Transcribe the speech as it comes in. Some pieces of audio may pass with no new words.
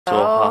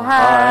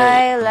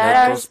high,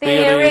 let our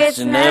spirits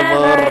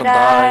never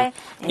die.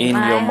 In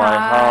my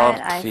heart,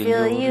 I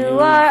feel you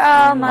are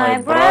all my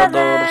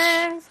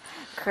brothers.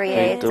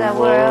 Create a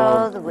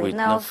world with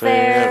no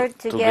fear,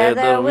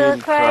 together we'll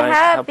cry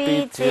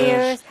happy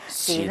tears.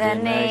 See the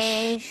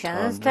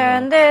nations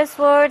turn their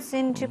swords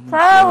into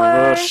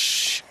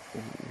flowers.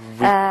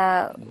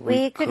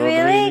 We could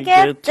really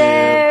get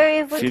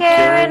there if we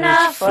care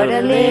enough for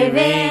the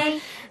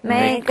living.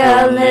 Make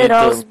a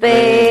little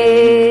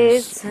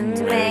space to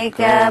make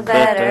a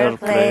better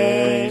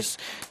place.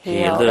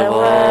 Heal the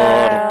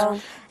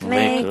world,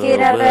 make it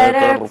a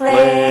better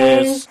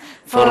place.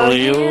 For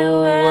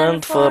you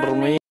and for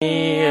me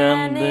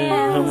and the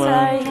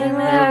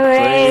human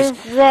race.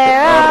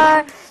 There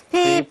are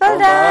people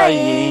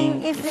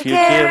dying. If you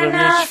care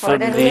enough for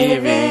the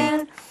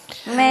living,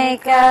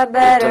 make a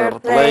better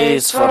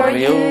place for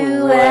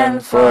you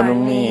and for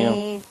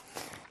me.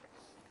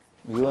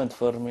 You and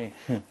for me.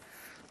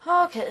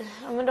 Okej,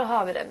 ja, men då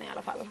har vi den i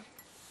alla fall.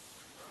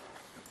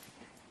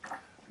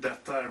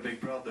 Detta är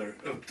Big Brother.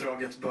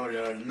 Uppdraget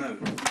börjar nu.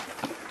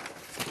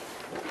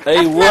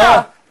 Hej,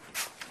 wow!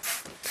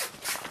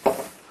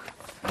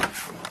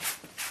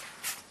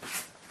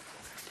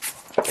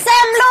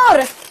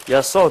 Semlor!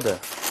 Jag sa det.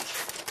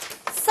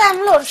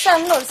 Semlor.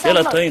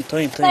 Jalla, ta in. Ta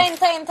in.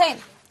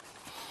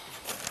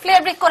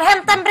 Fler brickor,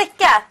 hämta en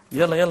bricka.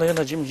 Jalla,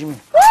 Jimmy.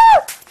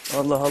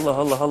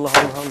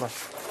 Allah.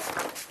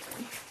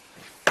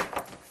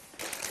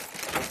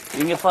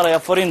 Ingen fara,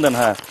 jag får in den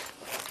här.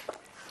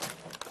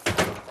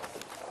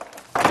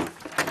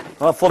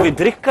 Får vi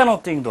dricka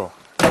någonting då?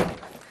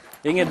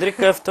 Ingen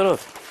dricka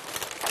efteråt.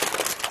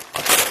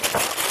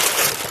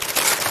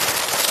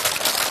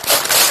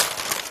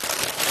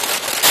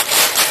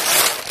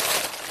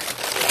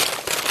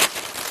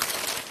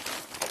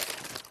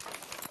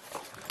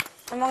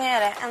 Hur många är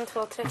det? 1,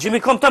 2, 3. Jimmy,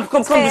 kom, du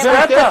ska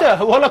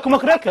äta. Walla, kommer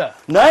knäcka.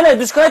 Nej,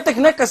 du ska inte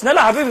knäcka.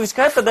 Snälla habibi, vi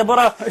ska äta det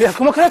bara. Jag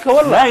kommer knäcka,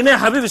 walla. Nej,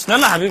 habibi,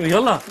 snälla habibi,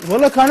 jalla.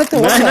 Walla, kan inte,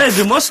 walla. Nej,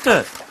 du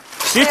måste.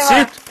 Sitt.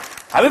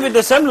 Habibi, det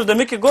är semlor, det är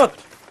mycket gott.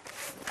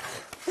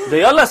 Det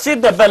jalla,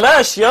 sitt där,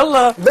 belash,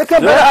 jalla. Det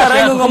kan belash,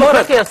 en gång om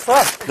året.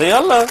 Det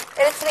jalla. Är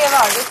det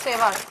 3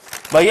 var?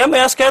 Bara ge mig,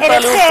 jag ska äta Är det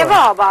allihopa. 3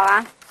 var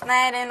bara?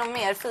 Nej, det är nog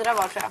mer. 4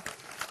 var, tror jag.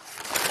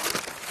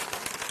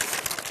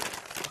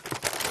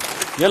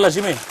 Jalla,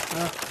 Jimmy.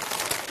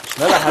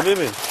 Snälla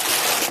habibi.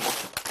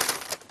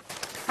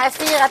 Här är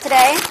 4 till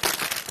dig.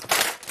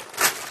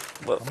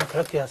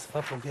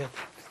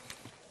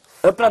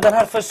 Öppna den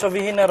här först så vi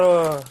hinner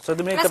och... Så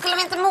det blir Men inte... skulle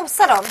vi inte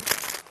mosa dem?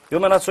 Jo,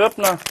 men alltså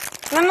öppna.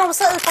 Men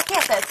mosa i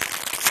paketet.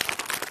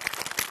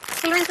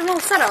 Skulle vi inte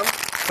mosa dem?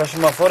 Kanske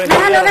man får inte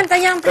Men hallå, göra. vänta,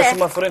 gör inte Kanske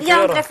man får inte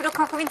göra. det, för då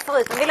kanske vi inte får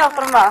ut dem. Vi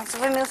låter dem vara, så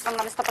får vi mosa dem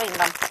när vi stoppar in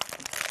dem.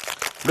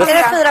 Är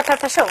det 4 per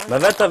person?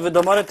 Men vänta,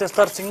 de har inte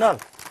startsignal.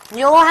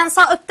 Jo, han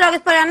sa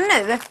uppdraget börjar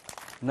nu.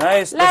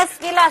 Nej,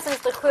 Vi läser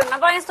instruktionerna.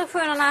 Vad är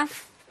instruktionerna?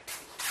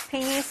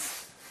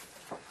 Pingis.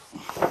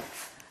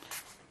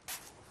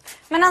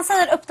 Men han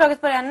säger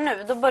uppdraget börjar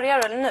nu. Då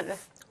börjar det nu.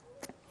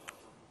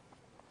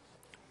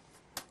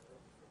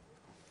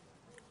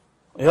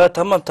 Ja,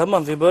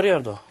 tamman, vi börjar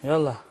då.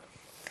 Jalla.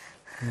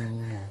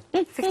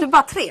 Fick du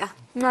bara 3?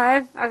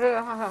 Nej,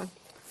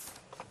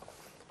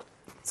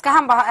 Ska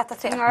han bara äta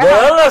 3?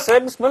 Jalla,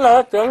 säg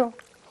bismillah, jalla.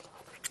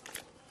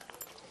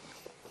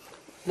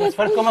 Jag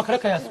ska komma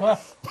knäcka, jag svär.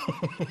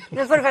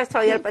 Nu får du faktiskt ta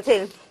och hjälpa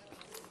till.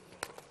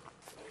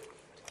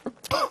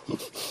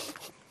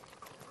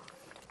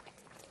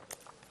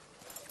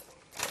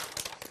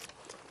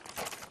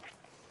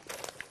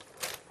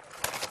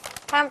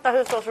 Hämta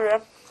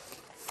hushållsrullen.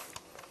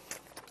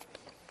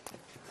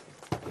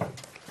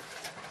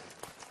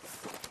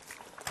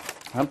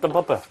 Hämta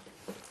papper.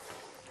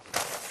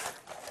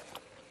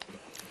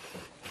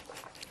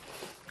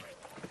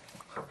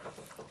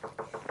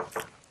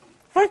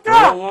 Fortsätt!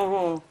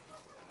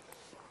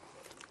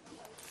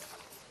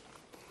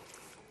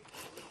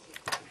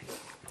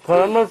 Har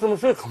jag med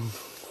musik?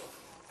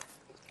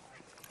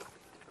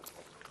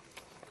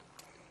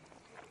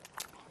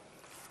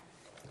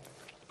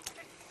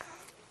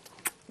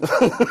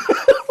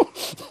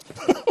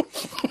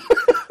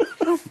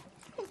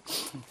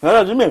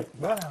 Hallå, Jimmy.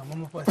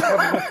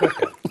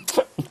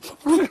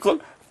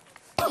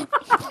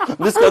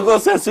 Vi ska gå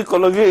och se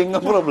psykologi, inga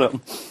problem.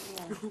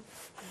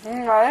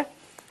 Nej.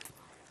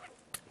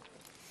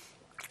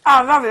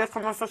 Alla vet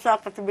att man får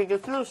köpa till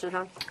Big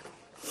Brother.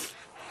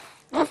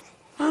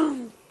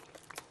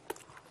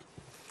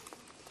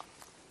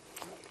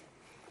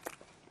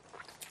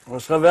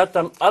 Och ska vi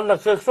äta alla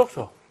kex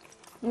också?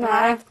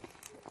 Nej.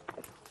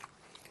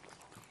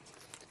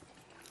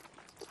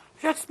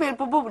 Köttspel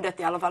på bordet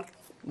i alla fall.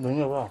 Det är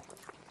inget bra.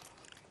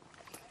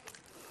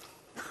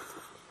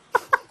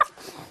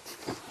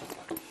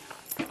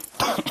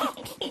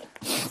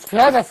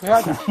 Fröda.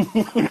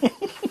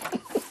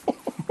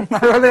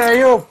 Vad är det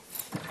jobb?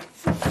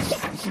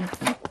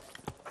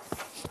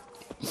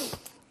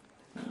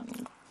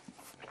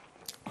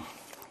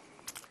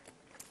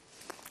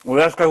 Och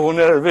jag ska gå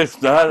ner,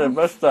 visst, det här är det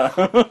bästa.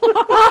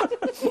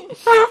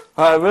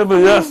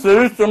 Jag ser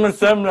ut som en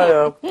semla,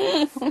 ja.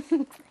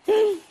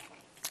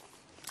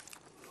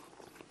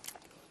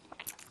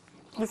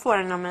 Du får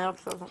en av mig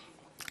också.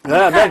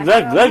 Ja,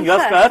 lägg,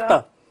 jag ska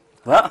äta.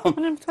 Va?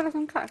 Men du betalar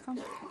som käka.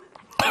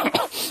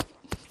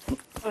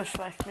 Usch,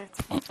 vad äckligt.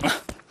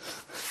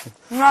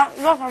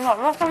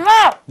 Vad som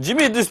var?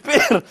 Jimmy, du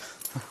spyr!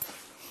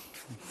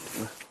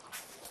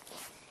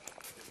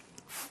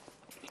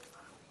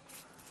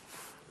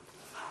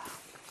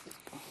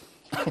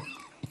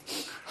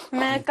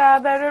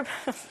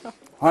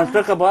 Han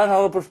sträcker bara en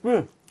håller på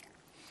spy.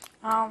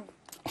 Ja.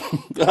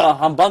 Ja,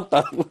 han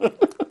bantar.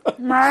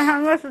 Nej,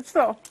 han var så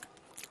två.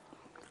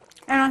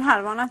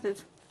 1,5 har han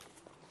ätit.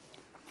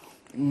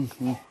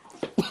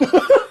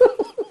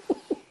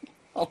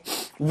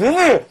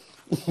 Jimmy!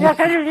 Jag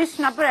kan ju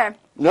lyssna på det.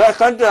 Jag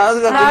kan inte, han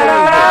ska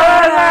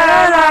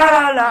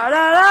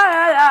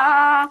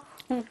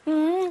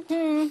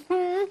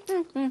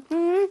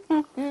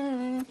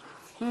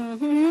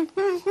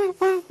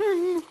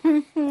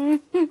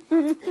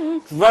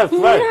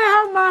Svälj.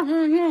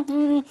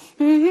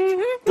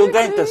 Du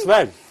kan inte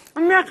svälj.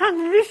 Men jag kan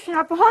inte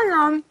lyssna på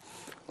honom.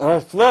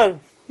 Svälj.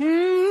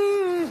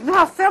 Vi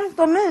har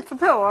 15 minuter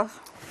på oss.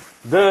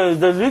 Det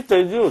är lite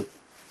idiot.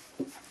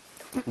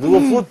 Det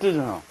går fort i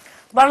den här.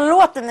 Bara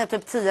låten är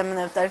typ 10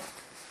 minuter.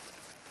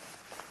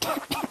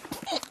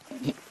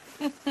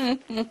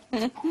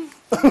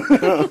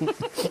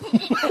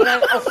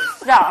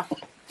 Ja.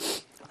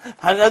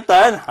 Han äter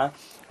en här.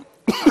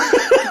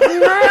 Nej,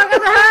 jag kan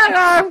inte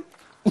höra.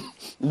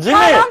 Jag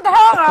Jimmy! kan inte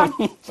höra.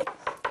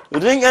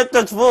 Ring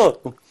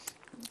 112.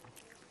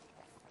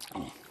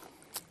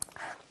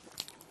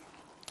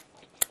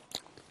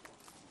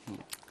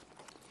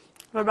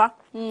 Var det bra?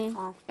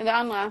 Ja. Är det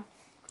andra?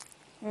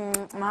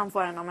 Men han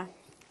får en av mig.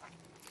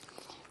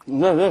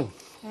 Nej.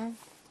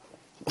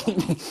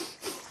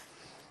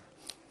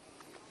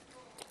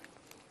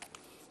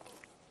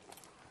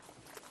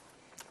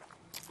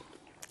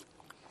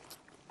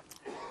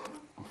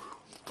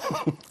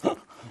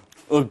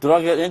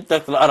 Uppdraget är inte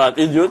klarat.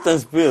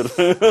 Idioten spyr.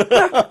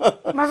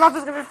 Men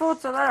varför ska vi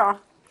fortsätta då?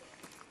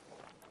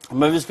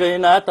 Men vi ska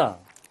hinna äta.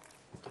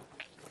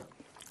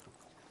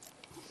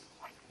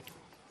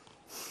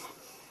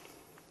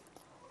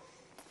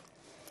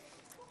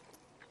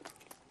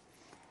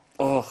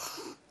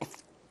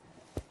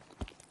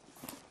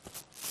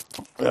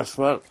 Jag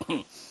svär.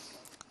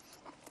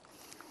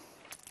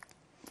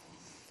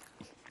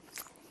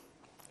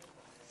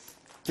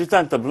 Titta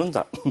inte,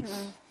 blunda.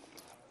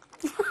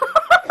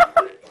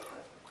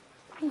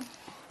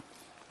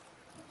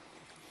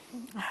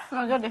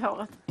 Jag grädde i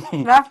håret.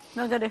 Va?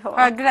 Jag grädde i håret.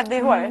 Har jag grädde i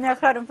håret? Jag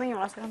skär den på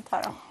Jonas, jag kan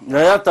ta det.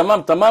 Ja,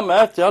 tamam,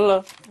 ät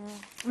alla.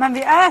 Men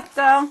vi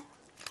äter.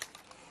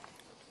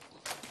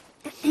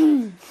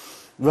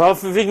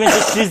 Varför fick vi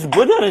inte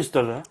cheeseburgare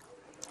istället?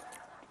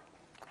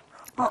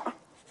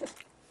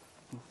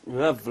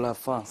 Jävla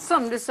fan.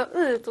 Som det ser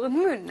ut runt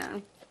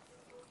munnen.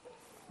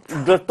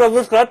 Detta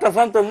vi ska äta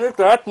 15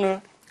 minuter, ät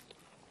nu.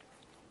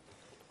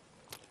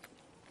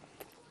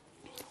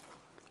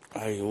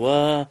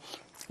 Ajwa.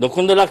 De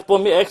kunde lagt på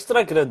mig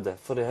extra grädde,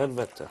 för i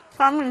helvete.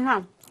 Ta min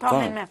här. Ta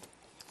min med.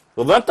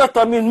 Och vänta,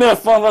 ta min med.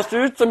 Fan, vad ser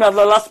ut som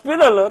jävla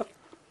lastbil, eller?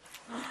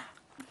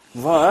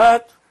 Vad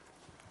ät?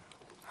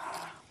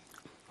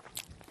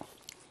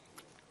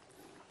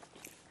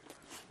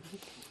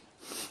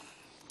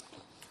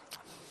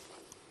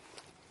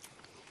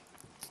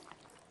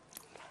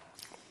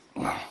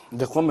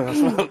 Det kommer jag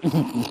svär.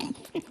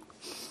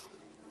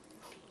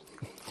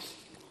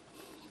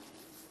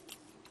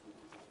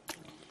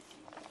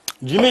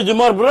 Jimmy, du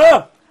mår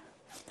bra?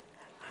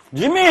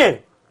 Jimmy!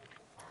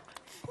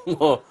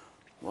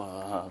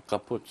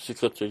 Kaputt,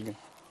 psykotryggning.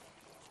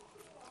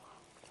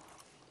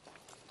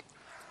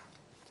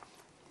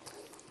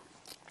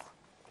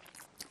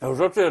 Jag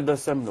tror att det är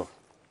semlor.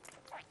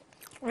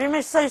 Vi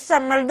missar ju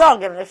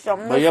semmeldagen liksom.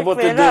 Nu Jag fick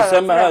borde vi du röra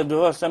semmel för här, det. du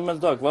har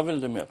semmeldag. Vad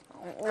vill du mer?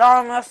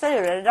 Ja, men jag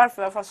säger det. Det är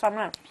därför jag får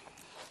semmel.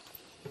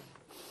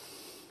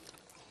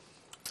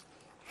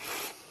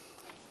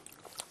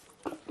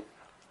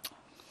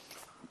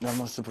 Jag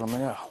måste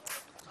promenera.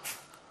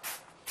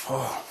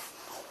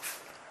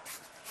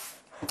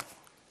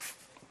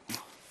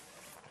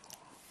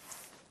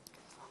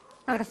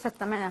 Jag ska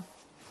sätta mig ner.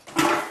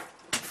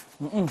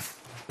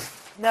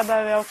 Det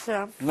behöver jag också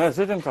göra. Nej,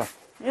 sitt inte.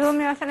 Jo, men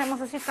jag känner att jag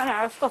måste sitta ner. Jag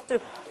har stått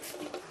upp.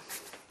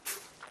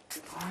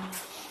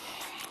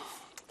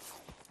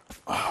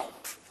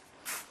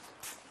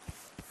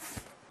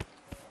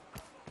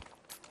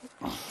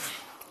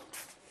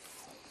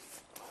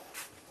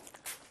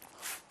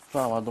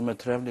 Fan vad de är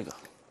trevliga.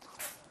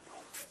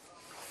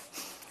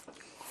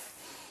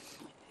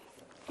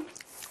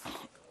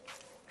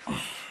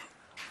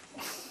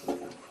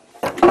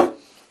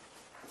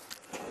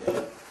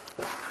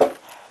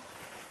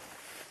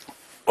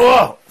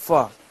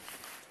 Fan.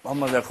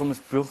 Mamma, jag kommer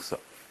spruxa.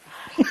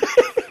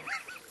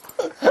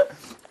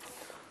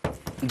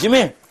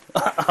 Jimmy!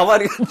 How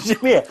are you,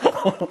 Jimmy?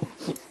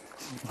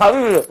 How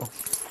are you?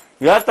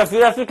 Jag äter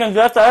 4 stycken,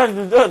 du äter 1,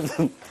 du är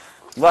död.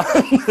 Vad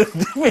händer,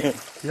 Jimmy?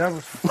 Ja,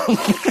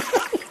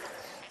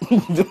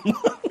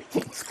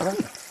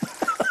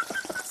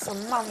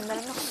 Som mandel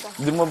också.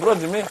 Du mår bra,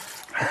 du med.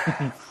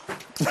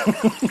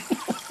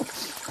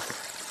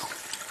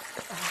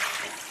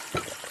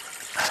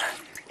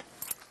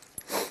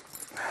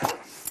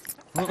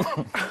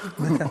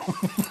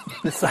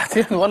 det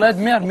ساعتين والله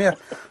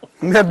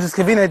mer du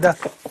ska vinna idag.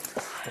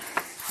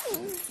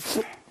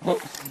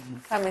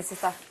 Här är min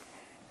sista.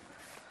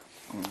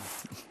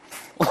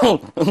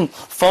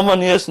 Fan vad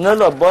ni är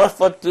snälla, bara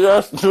för att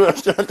jag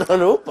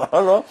sätter ihop.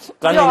 Hallå?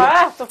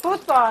 Jag äter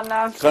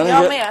fortfarande.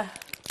 Jag med.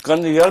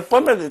 Kan ni hjälpa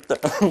mig lite?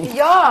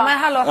 Ja, men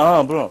hallå.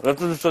 Ja, bra. Jag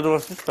trodde du sa det var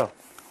sista.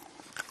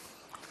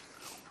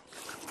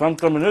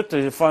 15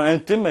 minuter, fan en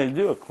timme är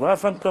idiot. Vad är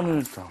 15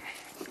 minuter?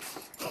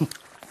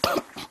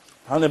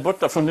 Han är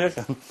borta från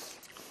leken.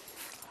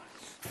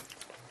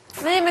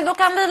 Nej, men då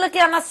kan vi lika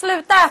gärna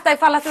sluta äta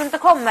ifall att du inte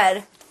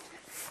kommer.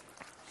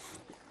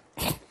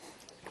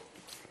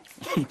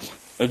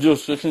 Jag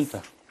syns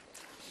inte.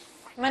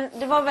 Men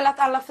det var väl att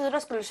alla 4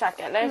 skulle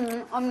käka,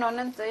 eller? Om någon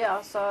inte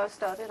gör så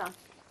stör det den.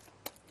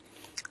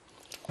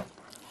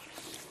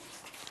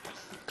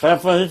 Kan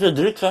jag få lite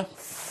dricka?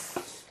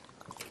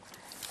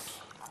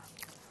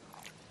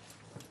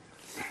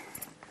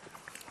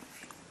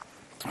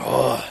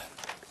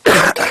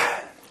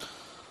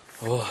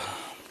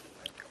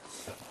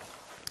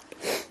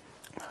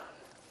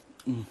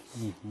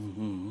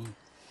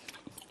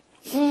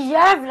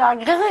 Jävla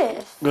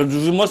gris.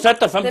 Du måste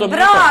äta 15 Det är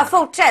minuter. bra,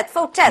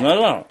 fortsätt.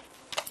 Nej.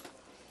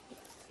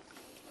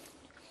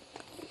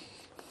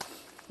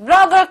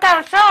 Bra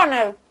gurka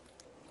nu.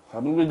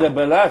 Har blivit det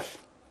belärs.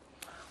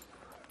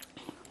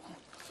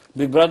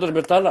 Big Brother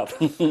betalar.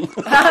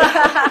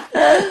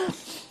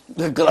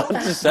 Det är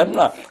gratis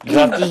semla.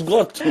 Gratis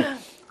gott.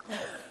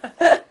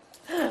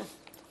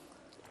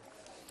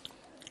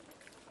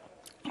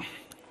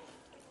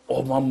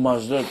 Åh,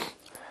 mammas död.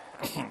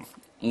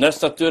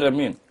 Nästa tur är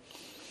min.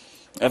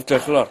 Efter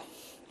jag är klar.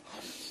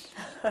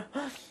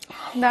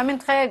 Det är min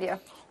 3:e.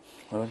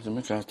 Jag vet inte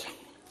mycket att.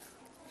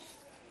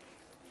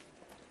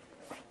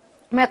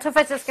 Men jag tror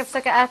faktiskt jag ska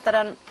försöka äta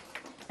den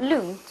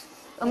lugnt.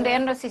 Om det är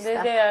ändå sista.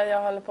 Det är det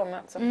jag håller på med.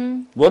 Alltså.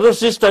 Vadå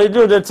sista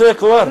idiot? Det är 3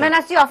 kvar. Men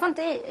alltså jag får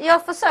inte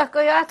jag försöker.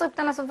 Jag äter upp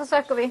den och så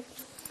försöker vi.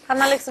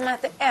 Han har liksom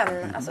ätit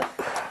en. Alltså.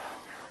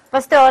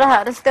 Vad står det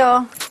här? Det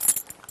står...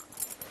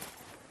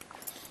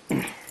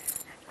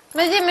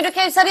 Men Jimmy, du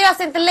kan ju seriöst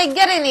inte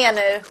lägga dig ner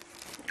nu.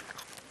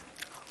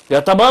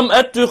 Jag tar bara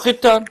ett ur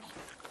skiten.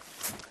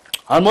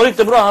 Han mår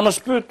inte bra, han har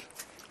spytt.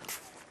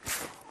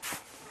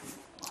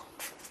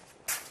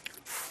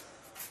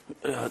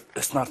 Det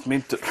är snart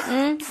min tur.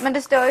 Men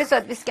det står ju så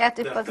att vi ska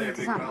äta upp oss Detta är Big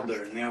tillsammans.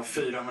 Brother. Ni har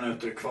 4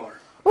 minuter kvar.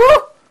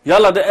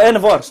 Jalla, det är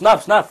en var.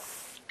 Snabbt.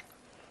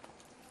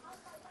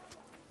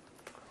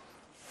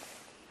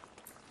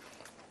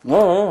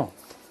 Ja.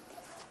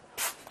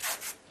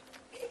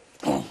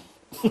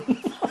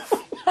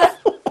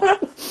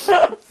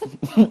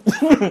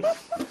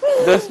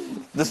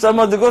 Det är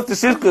samma det går till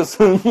cirkus.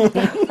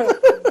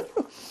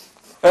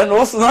 En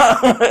åsna,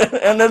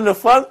 en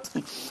elefant.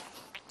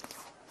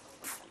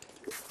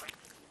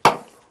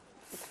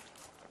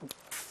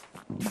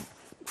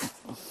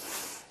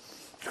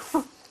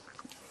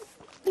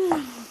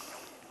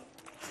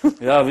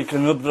 Ja,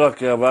 vilken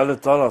uppdrag jag var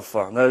ärligt talat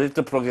fan. Det är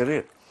lite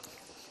plågeri.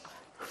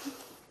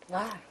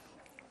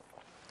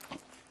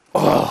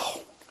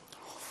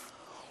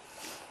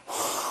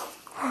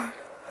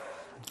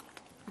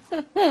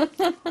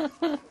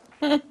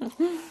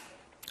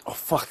 Oh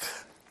fuck.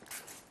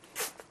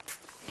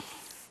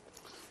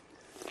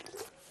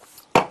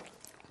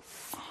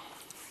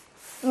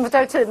 Vi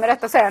tar tid med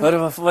detta sen.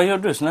 Hörru, vad gör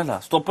du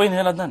snälla? Stoppa in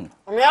hela den.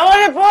 Men jag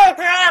håller på att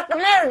äta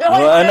mer. Du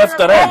har ju En inte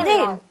efter redan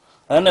en. ätit.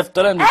 En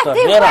efter en. Ät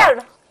din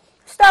själv!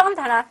 Stör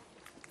inte henne.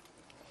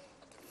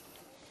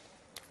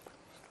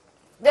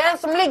 Det är en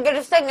som ligger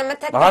i sängen med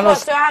täcket Han på har-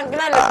 så han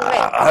gnäller på mig.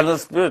 Han har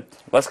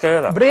spytt. Vad ska jag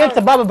göra? Bry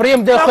inte baba, bry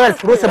om dig själv.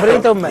 Rosa, bry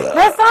inte om mig.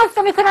 Hur fan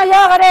ska vi kunna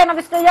göra det när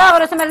vi ska göra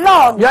det som en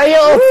lag? Jag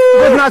ger upp.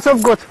 Godnatt,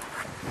 sov gott.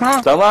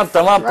 Tamam.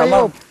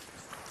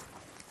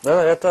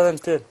 Jag tar en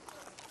till.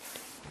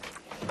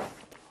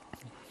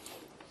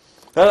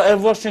 Ja,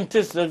 en varsin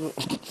till.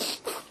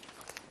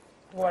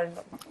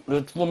 Det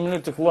är 2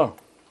 minuter kvar.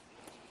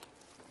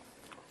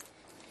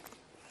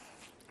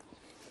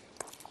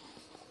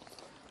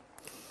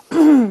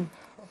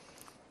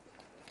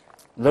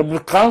 Det blir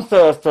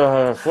cancer efter det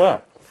här. Så.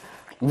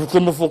 Du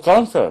kunde få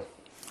cancer.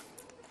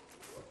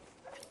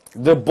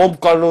 Det är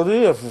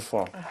bombkalorier för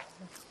fan.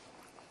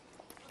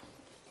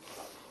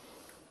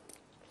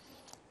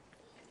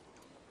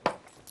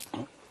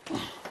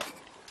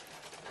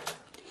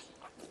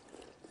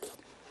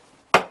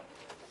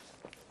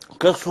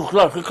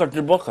 Kexchoklad, skicka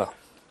tillbaka.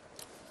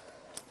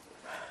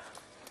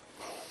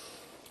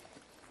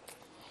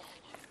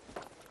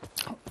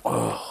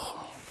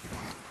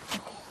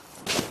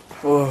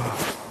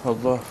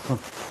 Allah.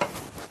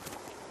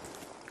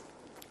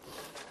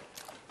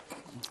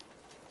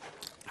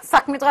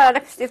 Fuck mitt röda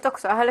läppstift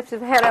också. Jag har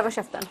läppstift hela över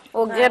käften.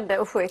 Och grädde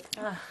och skit.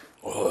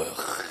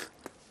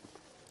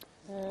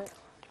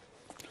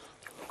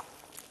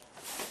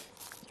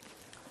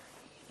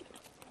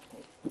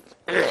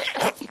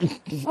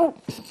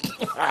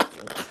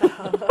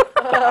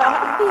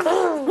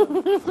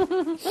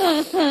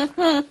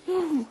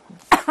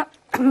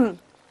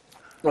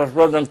 Jag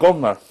tror den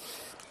kommer.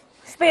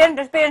 Spyr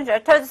inte.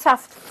 Ta lite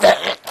saft.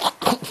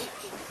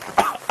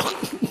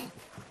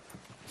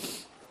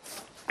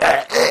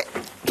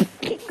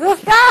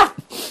 Gustav!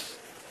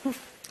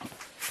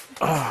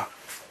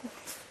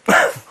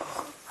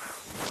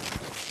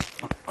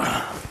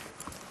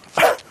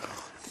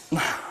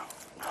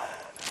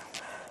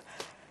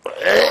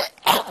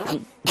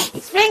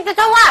 Spring till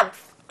toan!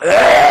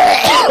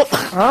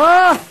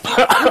 Ah!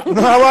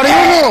 How are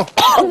you?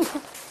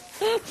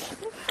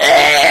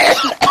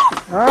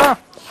 Ah!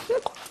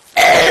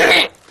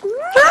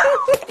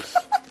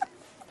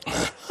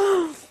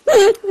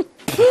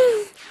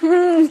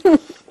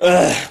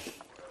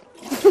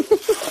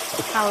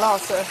 Han la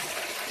sig.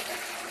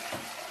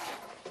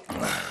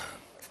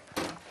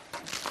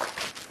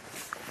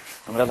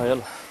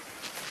 يلا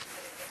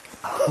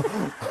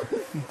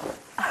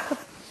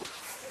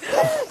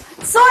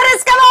Så det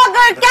ska vara,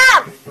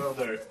 gurkan! Big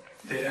Brother,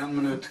 det är 1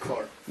 minut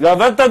kvar. Jag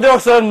väntade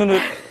också 1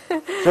 minut.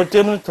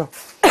 30 minuter.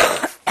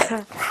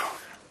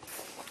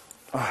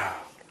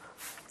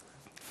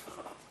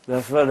 Det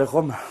är för det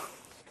kommer.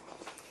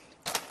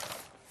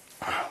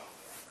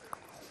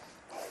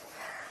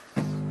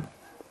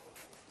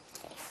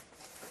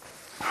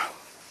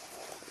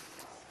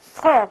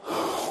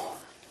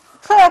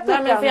 Det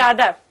är min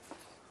 4:e.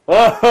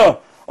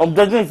 Om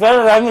det inte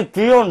är det här min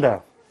 10:e.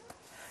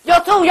 Jag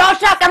har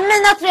käkat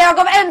mina 3, jag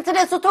gav en till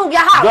dig så tog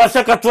jag Du hans. har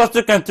käkat 2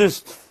 stycken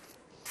tyst.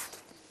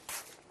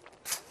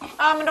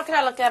 Ja, men då kan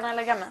jag lika gärna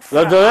lägga mig.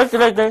 Ja, det räcker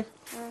lägg dig.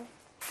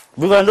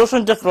 Du kan ändå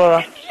inte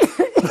klara.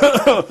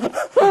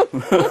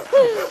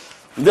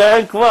 Det är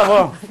en kvar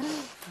va?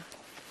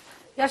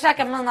 Jag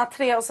käkar mina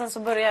 3 och sen så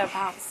börjar jag på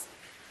hans.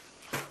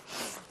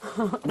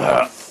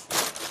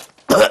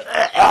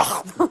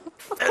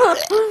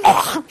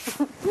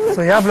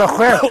 Så jävla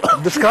skönt.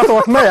 Du skrattar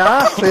åt mig,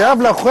 ha? Så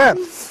jävla skönt.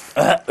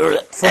 Men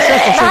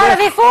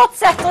vi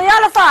fortsätter i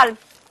alla fall.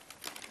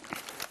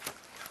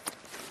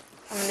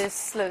 Ja, men det är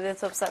slut, det är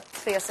typ så här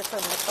 3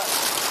 sekunder kvar.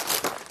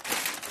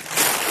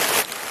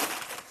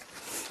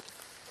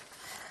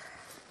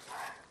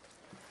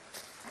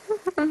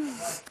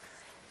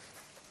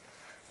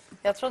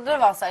 Jag trodde det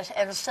var så här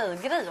en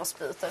tjejgrej att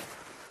spy typ.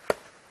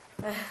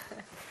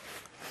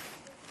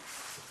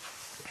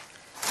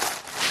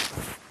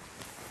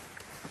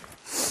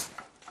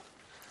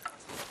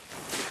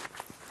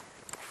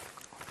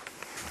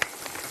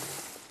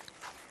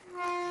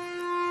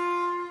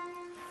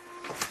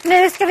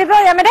 Nu ska vi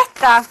börja med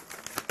detta.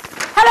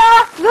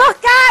 Hallå,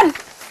 gurkan!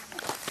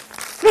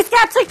 Vi ska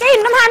trycka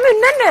in de här i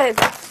munnen nu.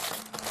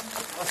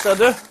 Vad sa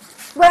du?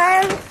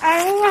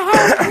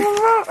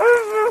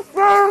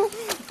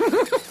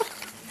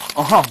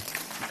 Aha.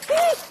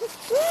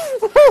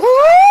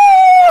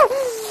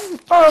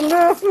 Vad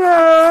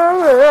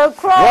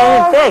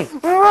är det?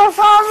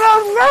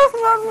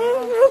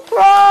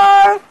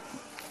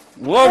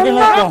 Vad är det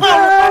något?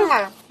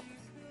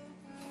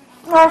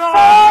 What?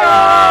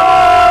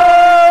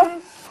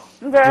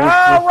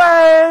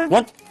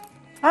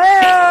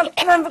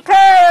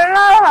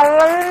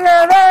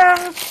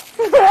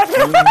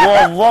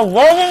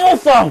 Vad är det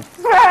någonstans?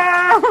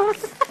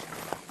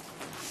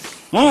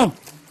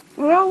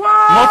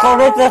 What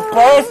are it this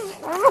place?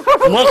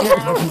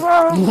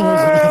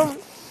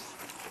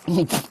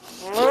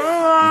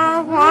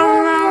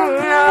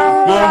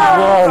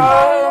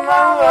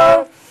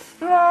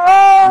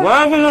 Vad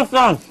är det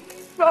någonstans?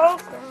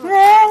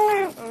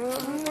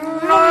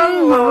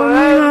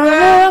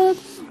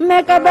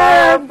 Make a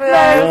better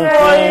place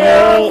for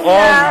you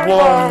and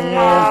for me.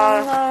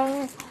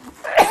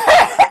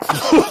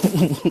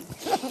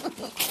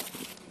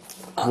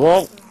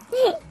 What?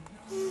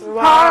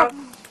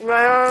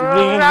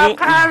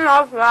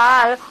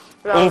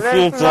 If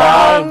you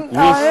try,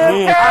 you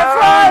see.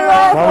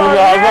 Kan vi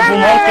lägga på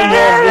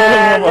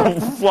marken och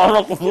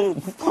svara på det?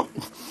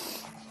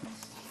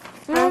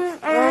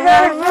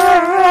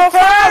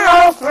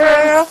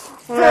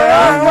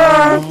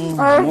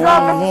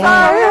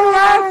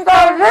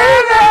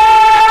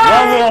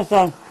 Vad är det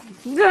som?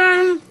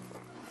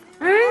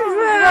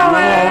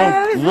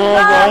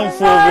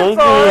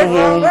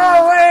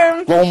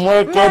 Don't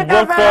make a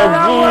better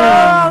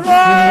dream.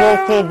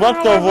 Make a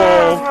better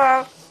world.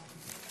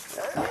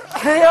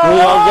 We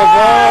are the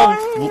world.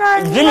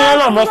 Jimmy,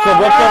 I make a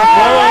better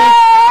place.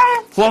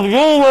 For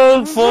you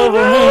and for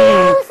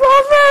me.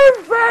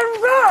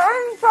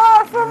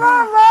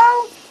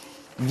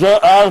 There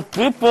are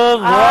people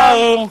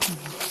dying.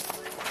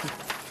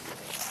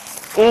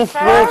 If it's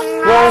just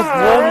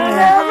one.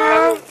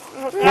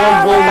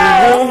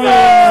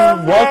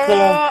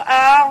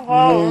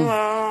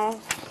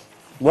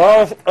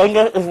 Well,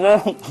 English is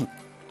well.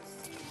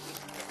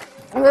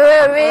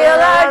 The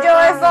real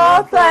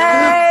joyful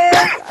place,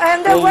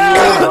 and the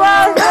world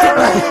was the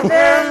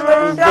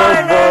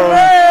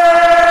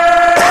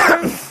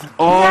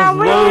now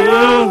we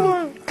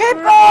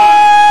keep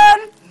on,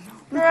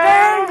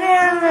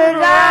 changing the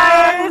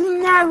life,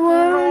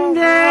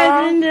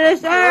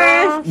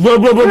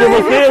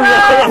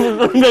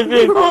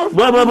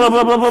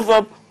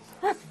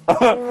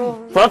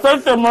 Fattar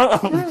inte man.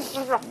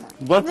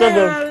 Vad är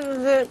det?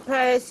 The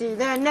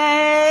president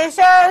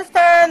nation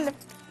stand.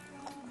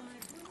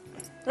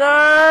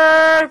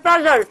 The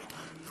brother.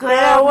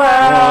 Create a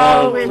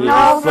world with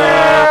no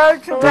fear.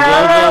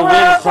 Together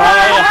we'll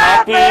fly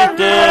happy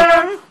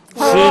day.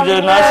 See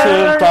the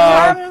national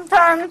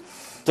town.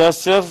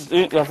 That's just,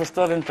 jag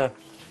förstår inte.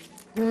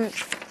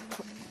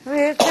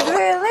 We could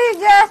really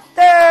get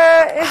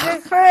there if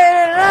we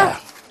created a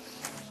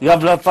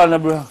Jävla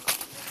pannebröd.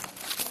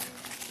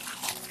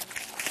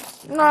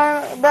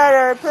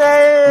 better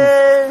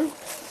place.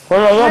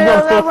 Kolla, jag Feel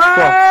blir the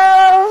fiska.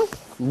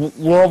 world.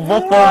 Jag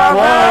bockar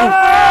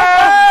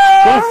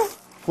fly.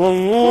 For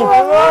you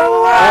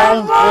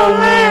and for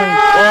me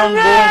and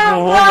this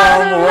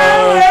woman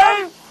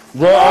way.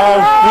 There are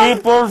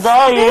people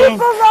dying.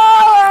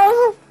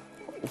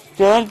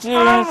 Can't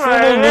you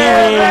see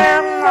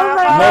living?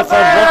 Make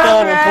a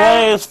better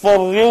place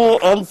for you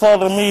and for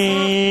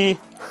me.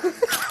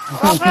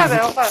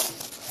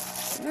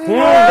 Heal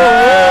the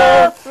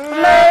world,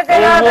 Make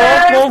it a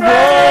better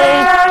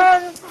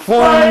place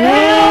for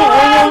me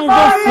and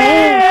the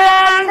sea.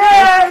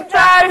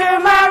 Try to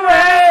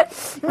remember.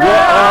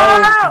 There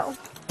are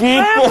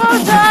people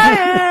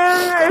dying.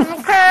 If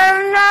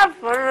caring enough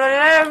for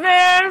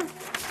living.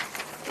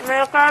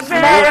 Make a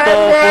better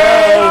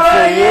place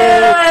for you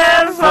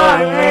and for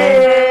me.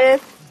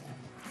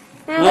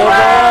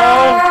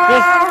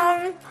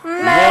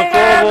 Make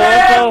a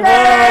better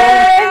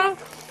place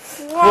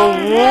for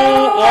you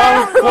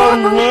and for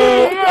me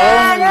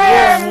and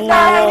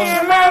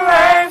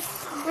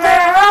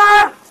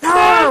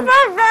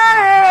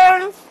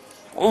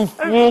if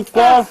you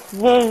got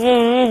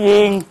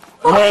living,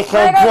 make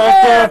a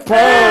better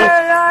place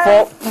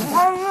for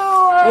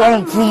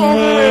and for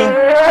me.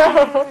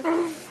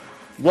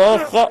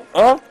 Just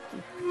up.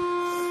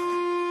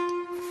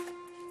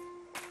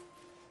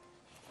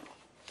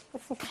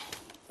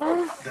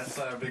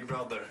 Detta är Big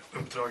Brother.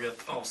 Uppdraget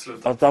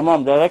avslutat.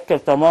 Tamam, det räcker,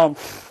 tamam.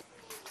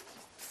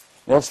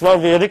 Jag svär,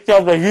 vi är riktigt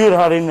jävla djur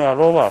här inne, jag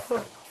lovar.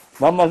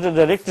 Mamma,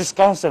 det är riktigt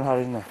Skansen här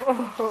inne.